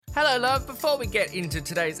Hello, love. Before we get into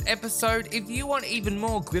today's episode, if you want even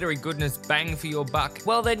more glittery goodness bang for your buck,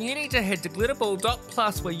 well then you need to head to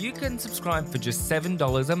glitterball.plus where you can subscribe for just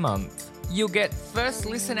 $7 a month. You'll get first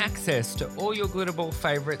listen access to all your Glitterball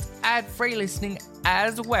favourites, ad-free listening,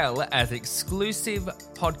 as well as exclusive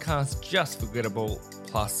podcasts just for Glitterball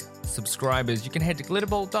Plus subscribers. You can head to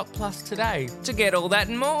glitterball.plus today to get all that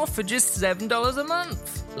and more for just $7 a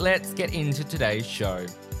month. Let's get into today's show.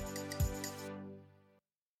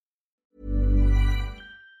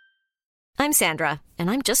 I'm Sandra, and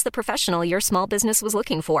I'm just the professional your small business was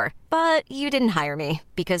looking for. But you didn't hire me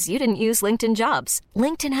because you didn't use LinkedIn Jobs.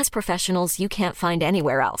 LinkedIn has professionals you can't find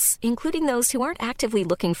anywhere else, including those who aren't actively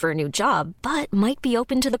looking for a new job, but might be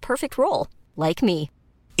open to the perfect role, like me.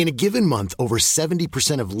 In a given month, over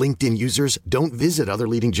 70% of LinkedIn users don't visit other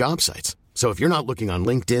leading job sites. So if you're not looking on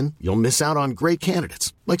LinkedIn, you'll miss out on great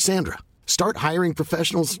candidates like Sandra. Start hiring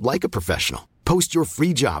professionals like a professional. Post your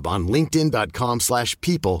free job on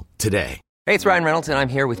linkedin.com/people today. Hey, it's Ryan Reynolds, and I'm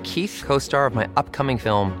here with Keith, co-star of my upcoming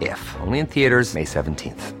film, If, only in theaters May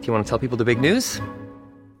 17th. Do you want to tell people the big news?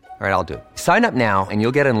 All right, I'll do it. Sign up now and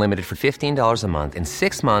you'll get unlimited for $15 a month and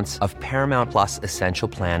 6 months of Paramount Plus Essential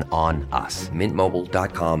Plan on us.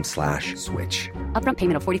 MintMobile.com/switch. Upfront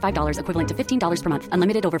payment of $45 equivalent to $15 per month.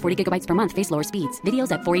 Unlimited over 40 gigabytes per month. Face lower speeds.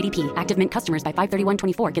 Videos at 480p. Active Mint customers by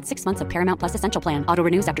 531.24 get 6 months of Paramount Plus Essential Plan. Auto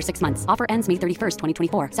renews after 6 months. Offer ends May 31st,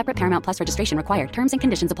 2024. Separate Paramount Plus registration required. Terms and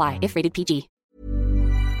conditions apply if rated PG.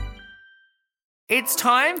 It's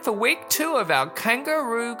time for week 2 of our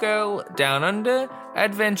Kangaroo Girl Down Under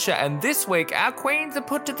adventure, and this week our queens are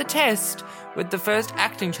put to the test with the first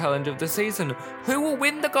acting challenge of the season. Who will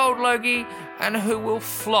win the Gold Logie and who will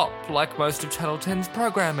flop like most of Channel 10's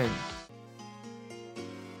programming?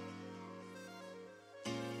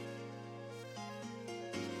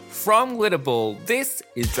 From Glitterball, this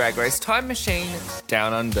is Drag Race Time Machine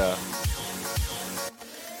Down Under.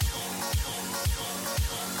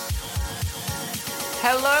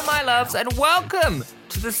 Hello, my loves, and welcome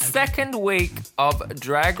to the second week of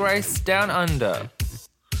Drag Race Down Under.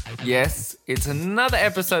 Yes, it's another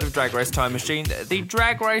episode of Drag Race Time Machine, the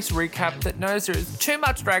Drag Race recap that knows there is too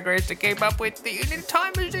much Drag Race to keep up with, the unit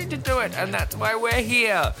Time Machine to do it, and that's why we're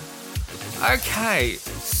here. Okay,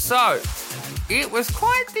 so it was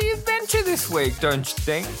quite the adventure this week, don't you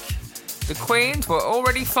think? The queens were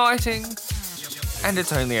already fighting, and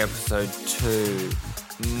it's only episode 2.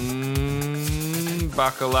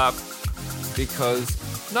 Buckle up, because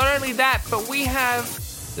not only that, but we have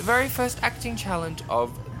the very first acting challenge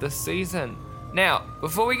of the season. Now,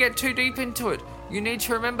 before we get too deep into it, you need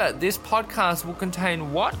to remember this podcast will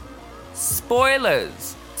contain what?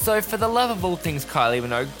 Spoilers. So for the love of all things Kylie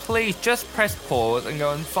Minogue, please just press pause and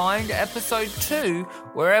go and find episode 2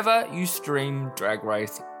 wherever you stream Drag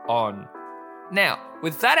Race on. Now,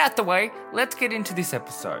 with that out the way, let's get into this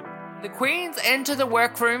episode. The queens enter the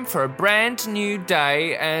workroom for a brand new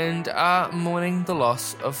day and are mourning the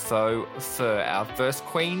loss of Faux Fur, our first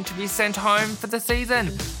queen to be sent home for the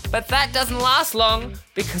season. But that doesn't last long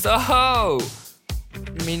because,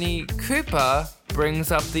 Minnie Cooper brings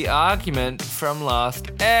up the argument from last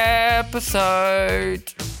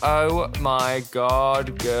episode. Oh my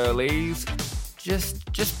god, girlies.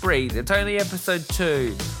 Just breathe. It's only episode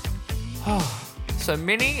 2. So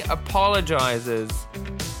Minnie apologizes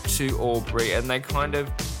to Aubrey, and they kind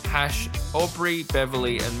of Aubrey,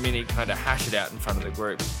 Beverly, and Minnie kind of hash it out in front of the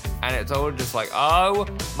group. And it's all just like, oh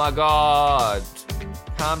my god.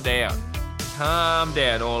 Calm down,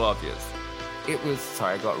 all of you. It was,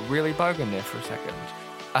 sorry, I got really bogan there for a second.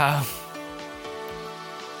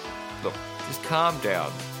 Look, just calm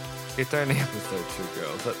down. It's only episode 2,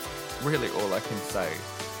 girls. That's really all I can say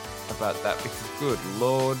about that, because good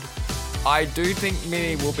lord, I do think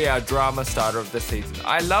Minnie will be our drama starter of the season.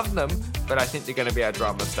 I love them, but I think they're going to be our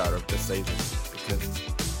drama starter of the season, because,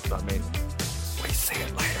 I mean, we see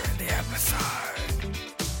it later in the episode.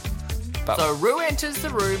 So Rue enters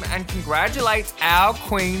the room and congratulates our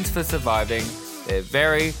queens for surviving their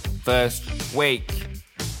very first week.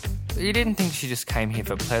 You didn't think she just came here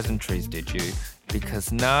for pleasantries, did you?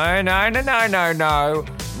 Because no.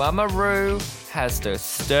 Mama Rue has to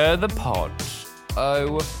stir the pot.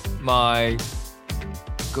 Oh my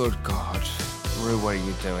good god. Rue, what are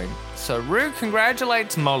you doing? So Rue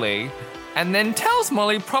congratulates Molly and then tells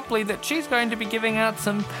Molly promptly that she's going to be giving out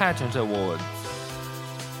some pageant awards.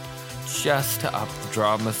 Just to up the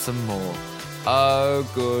drama some more. Oh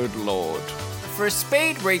good lord. For a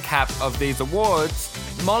speed recap of these awards,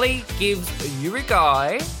 Molly gives Yuri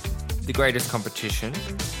Guy the greatest competition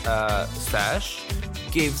sash,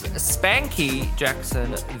 gives Spanky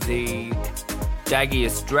Jackson the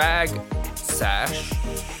daggiest drag sash,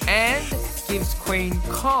 gives Queen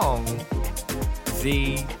Kong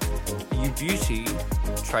the You Beauty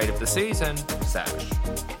Trade of the Season sash.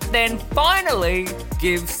 Then finally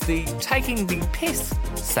gives the Taking the Piss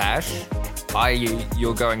sash, i.e.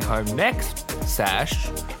 You're Going Home Next sash,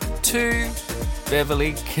 to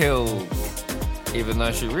Beverly Kills, even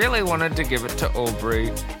though she really wanted to give it to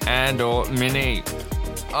Aubrey and or Minnie.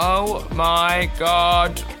 Oh my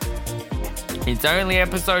god. It's only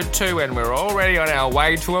episode 2 and we're already on our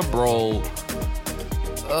way to a brawl.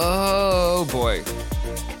 Oh boy.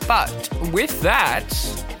 But with that,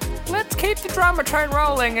 let's keep the drama train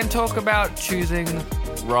rolling and talk about choosing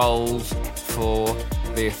roles for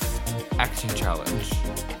this acting challenge.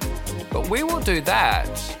 But we will do that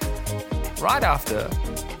right after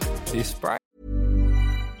this break.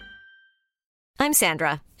 I'm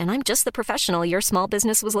Sandra, and I'm just the professional your small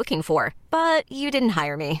business was looking for. But you didn't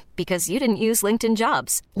hire me because you didn't use LinkedIn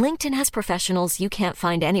Jobs. LinkedIn has professionals you can't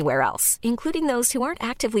find anywhere else, including those who aren't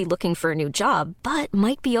actively looking for a new job, but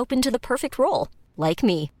might be open to the perfect role, like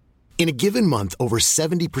me. In a given month, over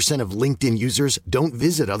 70% of LinkedIn users don't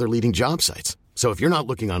visit other leading job sites. So if you're not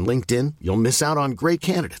looking on LinkedIn, you'll miss out on great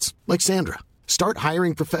candidates like Sandra. Start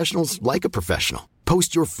hiring professionals like a professional.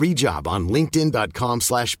 Post your free job on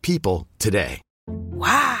linkedin.com/people today.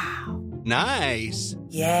 Wow. Nice.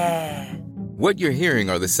 Yeah. What you're hearing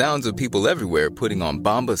are the sounds of people everywhere putting on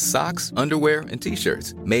Bombas socks, underwear, and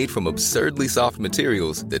T-shirts made from absurdly soft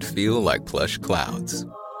materials that feel like plush clouds.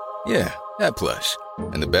 Yeah, that plush.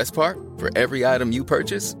 And the best part? For every item you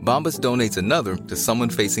purchase, Bombas donates another to someone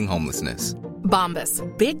facing homelessness. Bombas.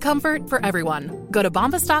 Big comfort for everyone. Go to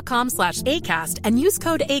bombas.com/ACAST and use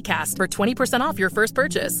code ACAST for 20% off your first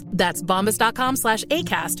purchase. That's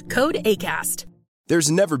bombas.com/ACAST. Code ACAST.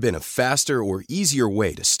 There's never been a faster or easier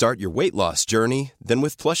way to start your weight loss journey than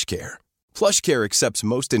with PlushCare. PlushCare accepts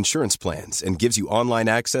most insurance plans and gives you online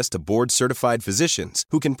access to board-certified physicians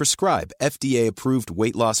who can prescribe FDA-approved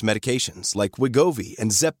weight loss medications like Wegovy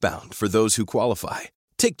and Zepbound for those who qualify.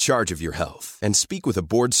 Take charge of your health and speak with a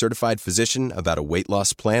board-certified physician about a weight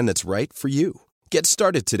loss plan that's right for you. Get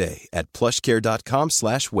started today at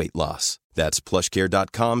plushcare.com/weight loss. That's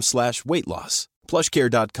plushcare.com/weight loss.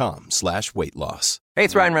 plushcare.com/weight loss. Hey,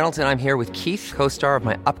 it's Ryan Reynolds, and I'm here with Keith, co-star of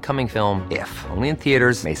my upcoming film, If, only in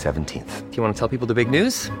theaters May 17th. Do you want to tell people the big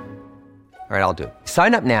news? All right, I'll do it.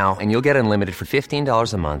 Sign up now and you'll get unlimited for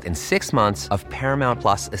 $15 a month and 6 months of Paramount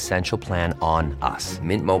Plus Essential Plan on us.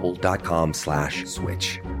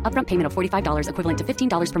 MintMobile.com/switch. Upfront payment of $45 equivalent to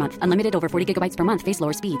 $15 per month. Unlimited over 40 gigabytes per month. Face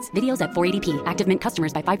lower speeds. Videos at 480p. Active Mint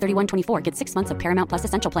customers by 531.24 get 6 months of Paramount Plus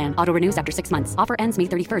Essential Plan. Auto renews after 6 months. Offer ends May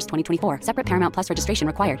 31st, 2024. Separate Paramount Plus registration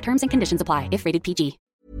required. Terms and conditions apply if rated PG.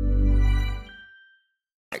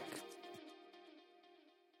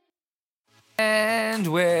 And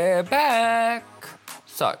we're back.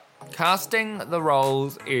 So, casting the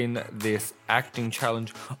roles in this acting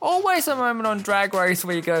challenge. Always a moment on Drag Race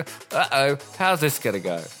where you go, uh-oh, how's this gonna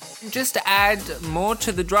go? Just to add more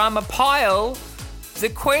to the drama pile, the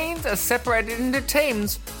queens are separated into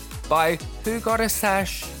teams by who got a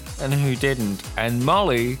sash and who didn't. And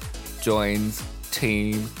Molly joins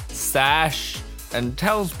Team Sash and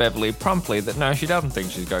tells Beverly promptly that no, she doesn't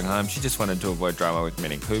think she's going home. She just wanted to avoid drama with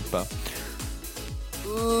Minnie Cooper.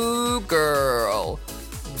 Ooh, girl.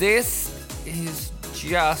 This is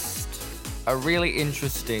just a really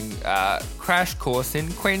interesting crash course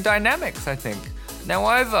in queen dynamics, I think.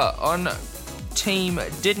 Now, over on Team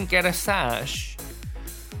Didn't Get a Sash,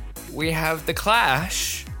 we have the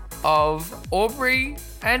clash of Aubrey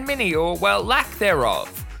and Minnie, or, well, lack thereof.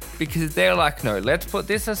 Because they're like, no, let's put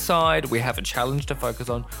this aside. We have a challenge to focus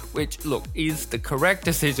on, which, look, is the correct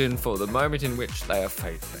decision for the moment in which they are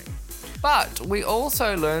facing. But we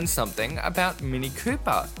also learned something about Minnie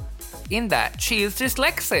Cooper, in that she is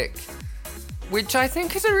dyslexic, which I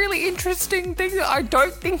think is a really interesting thing that I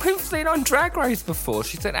don't think we've seen on Drag Race before.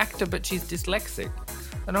 She's an actor, but she's dyslexic.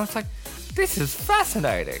 And I was like, this is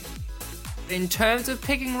fascinating. In terms of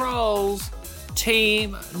picking roles,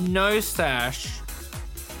 Team No Sash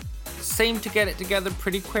seemed to get it together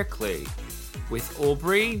pretty quickly, with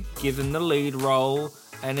Aubrey given the lead role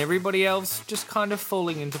and everybody else just kind of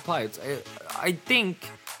falling into place. I think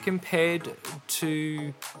compared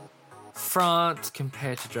to France,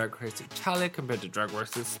 compared to Drag Race Italia, compared to Drag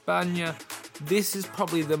Race España, this is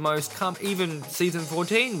probably the most calm. Even season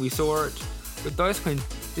 14, we saw it with those queens.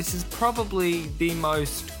 This is probably the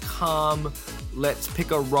most calm, let's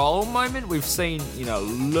pick a role moment we've seen in a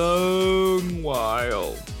long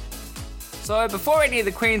while. So before any of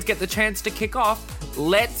the queens get the chance to kick off,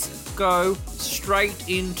 let's go straight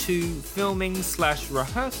into filming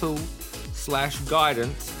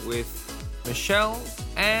 /rehearsal/guidance with Michelle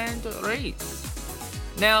and Reese.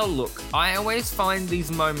 Now look, I always find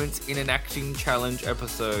these moments in an acting challenge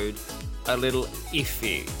episode a little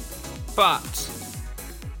iffy. But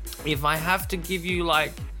if I have to give you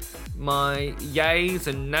like my yays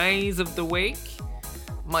and nays of the week,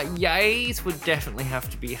 my yays would definitely have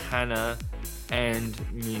to be Hannah and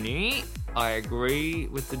Minnie. I agree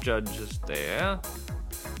with the judges there.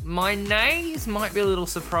 My nays might be a little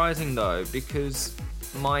surprising though, because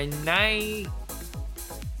my nays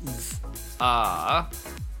are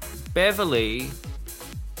Beverly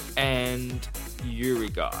and Yuri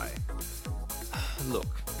Guy. Look,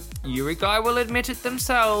 Yuri Guy will admit it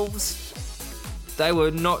themselves. They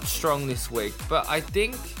were not strong this week, but I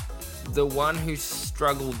think the one who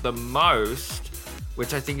struggled the most,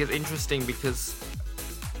 which I think is interesting because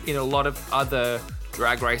in a lot of other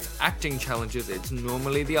Drag Race acting challenges, it's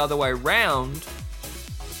normally the other way round,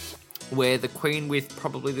 where the queen with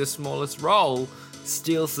probably the smallest role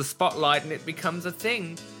steals the spotlight and it becomes a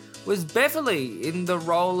thing, was Beverly in the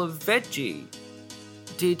role of Veggie.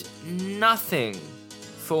 Did nothing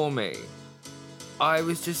for me. I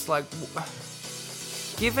was just like,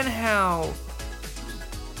 given how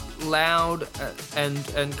loud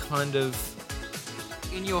and kind of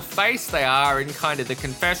in your face they are in kind of the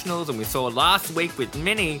confessionals, and we saw last week with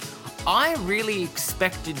Minnie, I really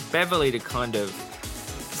expected Beverly to kind of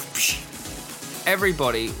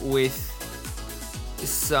everybody with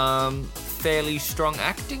some fairly strong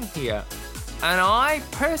acting here. And I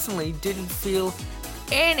personally didn't feel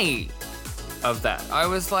any of that. I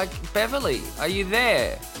was like, Beverly, are you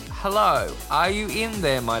there? Hello, are you in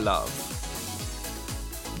there, my love?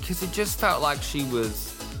 Because it just felt like she was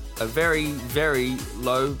a very, very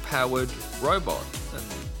low-powered robot. And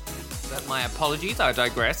that, my apologies, I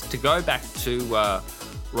digress. To go back to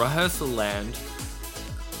rehearsal land,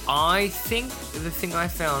 I think the thing I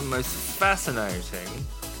found most fascinating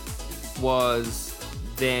was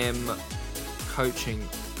them coaching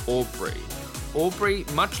Aubrey. Aubrey,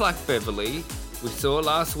 much like Beverly, we saw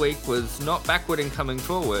last week, was not backward in coming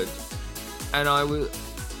forward, and I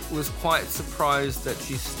was quite surprised that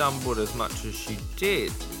she stumbled as much as she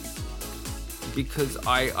did, because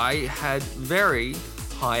I had very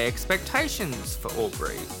high expectations for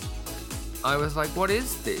Aubrey. I was like, what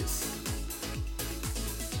is this?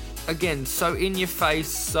 Again, so in your face,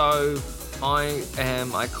 so I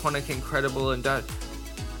am iconic, incredible, and don't.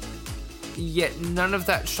 Yet none of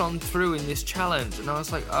that shone through in this challenge, and I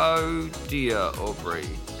was like, oh dear, Aubrey,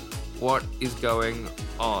 what is going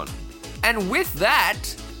on? And with that,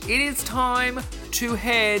 it is time to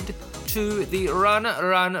head to the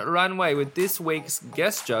runway with this week's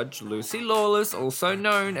guest judge, Lucy Lawless, also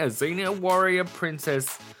known as Xena Warrior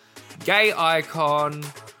Princess, gay icon,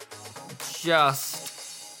 just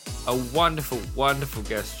a wonderful, wonderful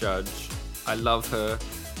guest judge. I love her.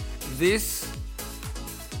 This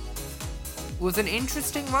was an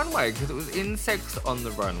interesting runway because it was insects on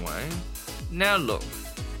the runway. Now look,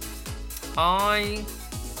 I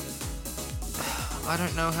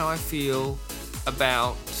don't know how I feel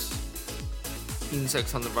about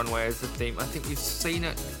insects on the runway as a theme. I think we've seen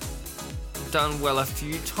it done well a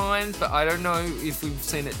few times, but I don't know if we've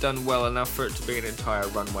seen it done well enough for it to be an entire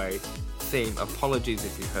runway theme. Apologies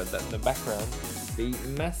if you heard that in the background. The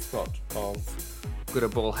mascot of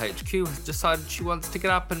Goodaball HQ has decided she wants to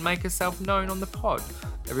get up and make herself known on the pod.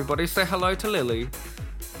 Everybody say hello to Lily.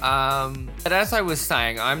 But as I was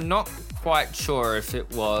saying, I'm not quite sure if it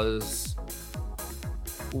was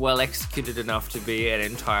well executed enough to be an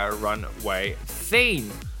entire runway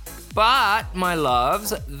theme. But, my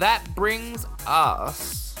loves, that brings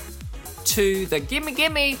us to the gimme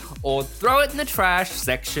gimme or throw it in the trash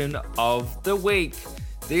section of the week.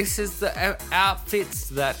 This is the outfits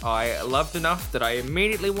that I loved enough that I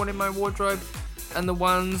immediately want in my wardrobe, and the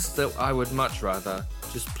ones that I would much rather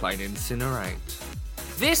just plain incinerate.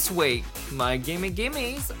 This week, my gimme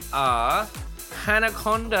gimmes are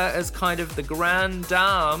Hanaconda as kind of the grande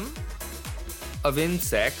dame of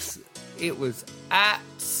insects. It was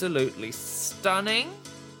absolutely stunning.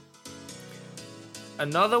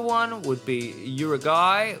 Another one would be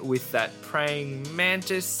Yuri with that praying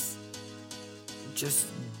mantis. Just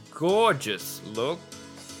gorgeous look.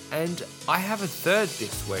 And I have a third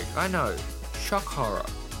this week. I know. Shock horror.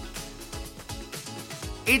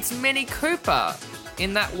 It's Minnie Cooper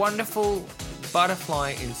in that wonderful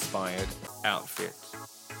butterfly-inspired outfit.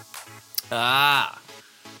 But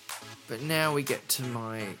now we get to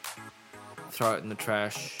my throw it in the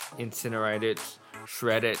trash, incinerate it,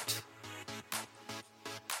 shred it,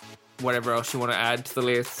 whatever else you want to add to the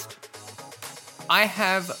list. I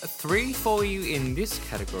have 3 for you in this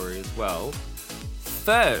category as well.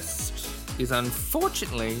 First is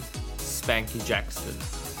unfortunately Spanky Jackson.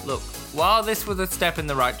 Look, while this was a step in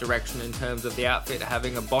the right direction in terms of the outfit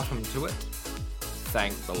having a bottom to it,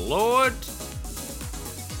 thank the Lord,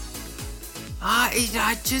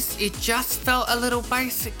 it just felt a little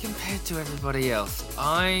basic compared to everybody else.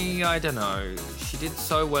 I don't know. She did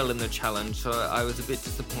so well in the challenge, so I was a bit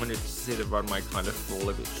disappointed to see the runway kind of fall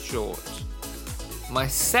a bit short. My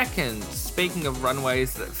second, speaking of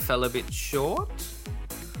runways that fell a bit short,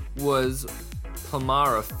 was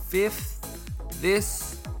Plamara 5th.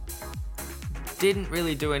 This didn't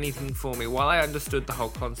really do anything for me. While I understood the whole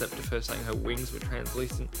concept of her saying her wings were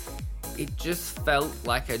translucent, it just felt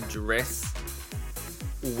like a dress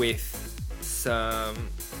with some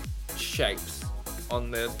shapes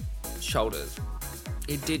on the shoulders.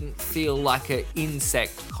 It didn't feel like an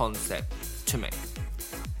insect concept to me.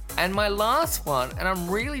 And my last one, and I'm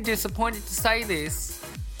really disappointed to say this,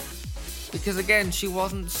 because again, she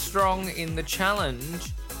wasn't strong in the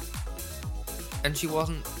challenge, and she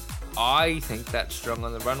wasn't, I think, that strong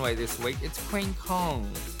on the runway this week. It's Queen Kong.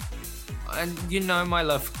 And you know my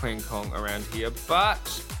love for Queen Kong around here,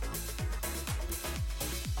 but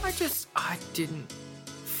I didn't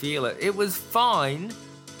feel it. It was fine,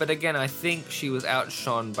 but again, I think she was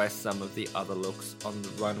outshone by some of the other looks on the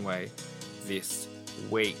runway this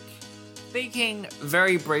week. Speaking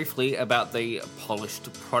very briefly about the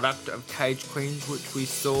polished product of Cage Queens, which we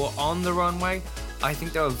saw on the runway, I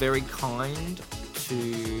think they were very kind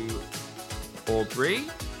to Aubrey.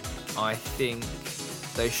 I think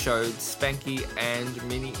they showed Spanky and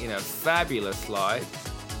Minnie in a fabulous light,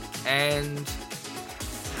 and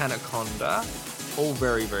Anaconda, all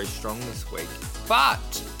very, very strong this week.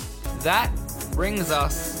 But that brings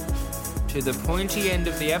us to the pointy end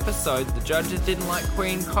of the episode. The judges didn't like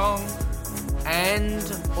Queen Kong and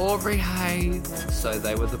Aubrey Hayes, so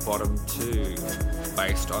they were the bottom two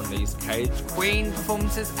based on these Cage Queen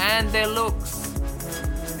performances and their looks.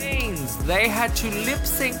 Means they had to lip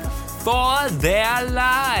sync for their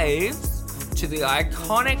lives to the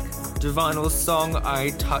iconic Divinyl song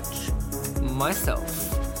I Touch Myself.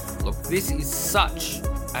 Look, this is such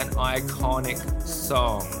an iconic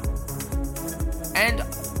song. And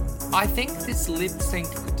I think this lip sync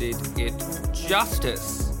did it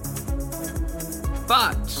justice.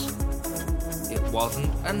 But it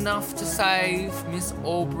wasn't enough to save Miss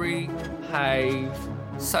Aubrey Hayes,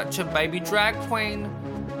 such a baby drag queen.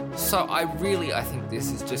 So I think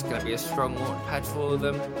this is just going to be a strong launch pad for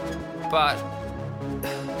them. But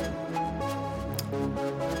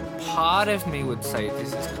part of me would say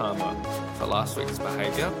this is karma for last week's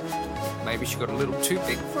behaviour. Maybe she got a little too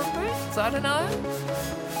big for her boots, I don't know.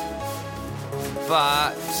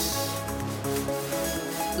 But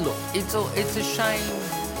look, it's a shame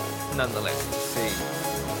nonetheless to see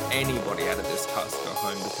anybody out of this cast go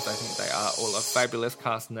home, because I think they are all a fabulous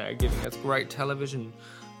cast and they are giving us great television.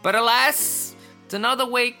 But alas, it's another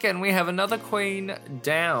week and we have another queen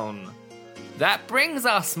down. That brings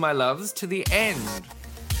us, my loves, to the end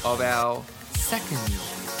of our second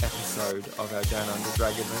episode of our Down Under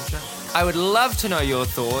Drag Adventure. I would love to know your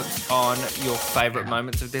thoughts on your favourite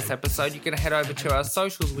moments of this episode. You can head over to our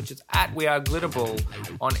socials, which is @WeAreGlitterball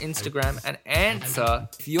on Instagram, and answer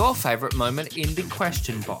your favourite moment in the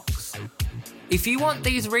question box. If you want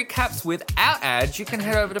these recaps without ads, you can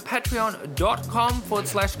head over to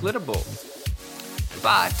patreon.com/glitterball.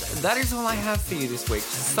 But that is all I have for you this week.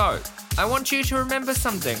 So, I want you to remember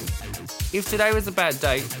something. If today was a bad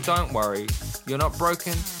day, don't worry. You're not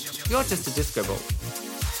broken. You're just a disco ball.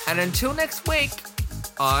 And until next week,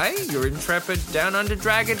 your intrepid Down Under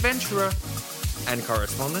drag adventurer and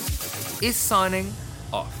correspondent, is signing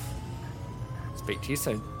off. Speak to you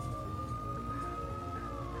soon.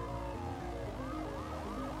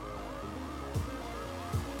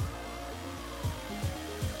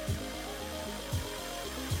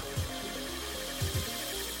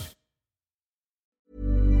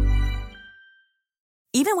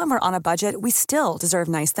 Even when we're on a budget, we still deserve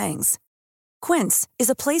nice things. Quince is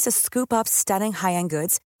a place to scoop up stunning high-end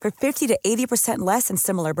goods for 50 to 80% less than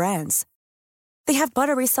similar brands. They have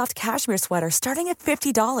buttery soft cashmere sweaters starting at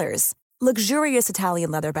 $50, luxurious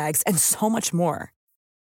Italian leather bags, and so much more.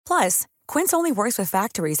 Plus, Quince only works with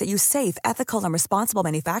factories that use safe, ethical, and responsible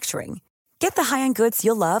manufacturing. Get the high-end goods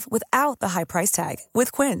you'll love without the high price tag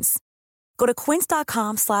with Quince. Go to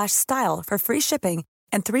quince.com/style for free shipping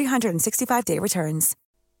and 365-day returns.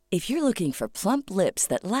 If you're looking for plump lips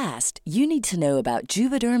that last, you need to know about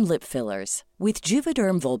Juvederm lip fillers. With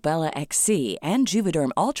Juvederm Volbella XC and Juvederm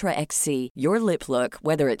Ultra XC, your lip look,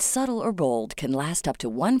 whether it's subtle or bold, can last up to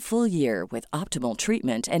 1 full year with optimal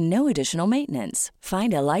treatment and no additional maintenance.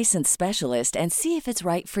 Find a licensed specialist and see if it's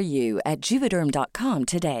right for you at Juvederm.com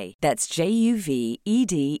today. That's JUVEDERM.com.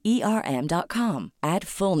 Add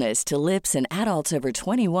fullness to lips in adults over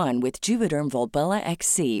 21 with Juvederm Volbella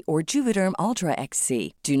XC or Juvederm Ultra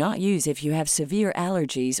XC. Do not use if you have severe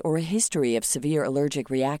allergies or a history of severe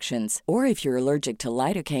allergic reactions, or if you're allergic to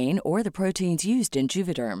lidocaine or the proteins used in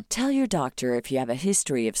Juvederm. Tell your doctor if you have a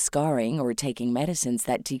history of scarring or taking medicines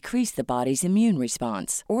that decrease the body's immune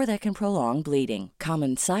response or that can prolong bleeding.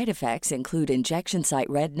 Common side effects include injection site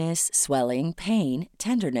redness, swelling, pain,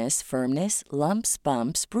 tenderness, firmness, lumps,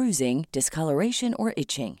 bumps, bruising, discoloration, or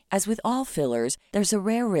itching. As with all fillers, there's a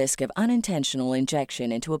rare risk of unintentional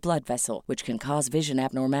injection into a blood vessel, which can cause vision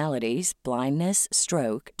abnormalities, blindness,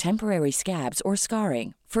 stroke, temporary scabs, or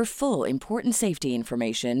scarring. For full, important safety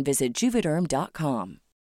information, visit Juvederm.com.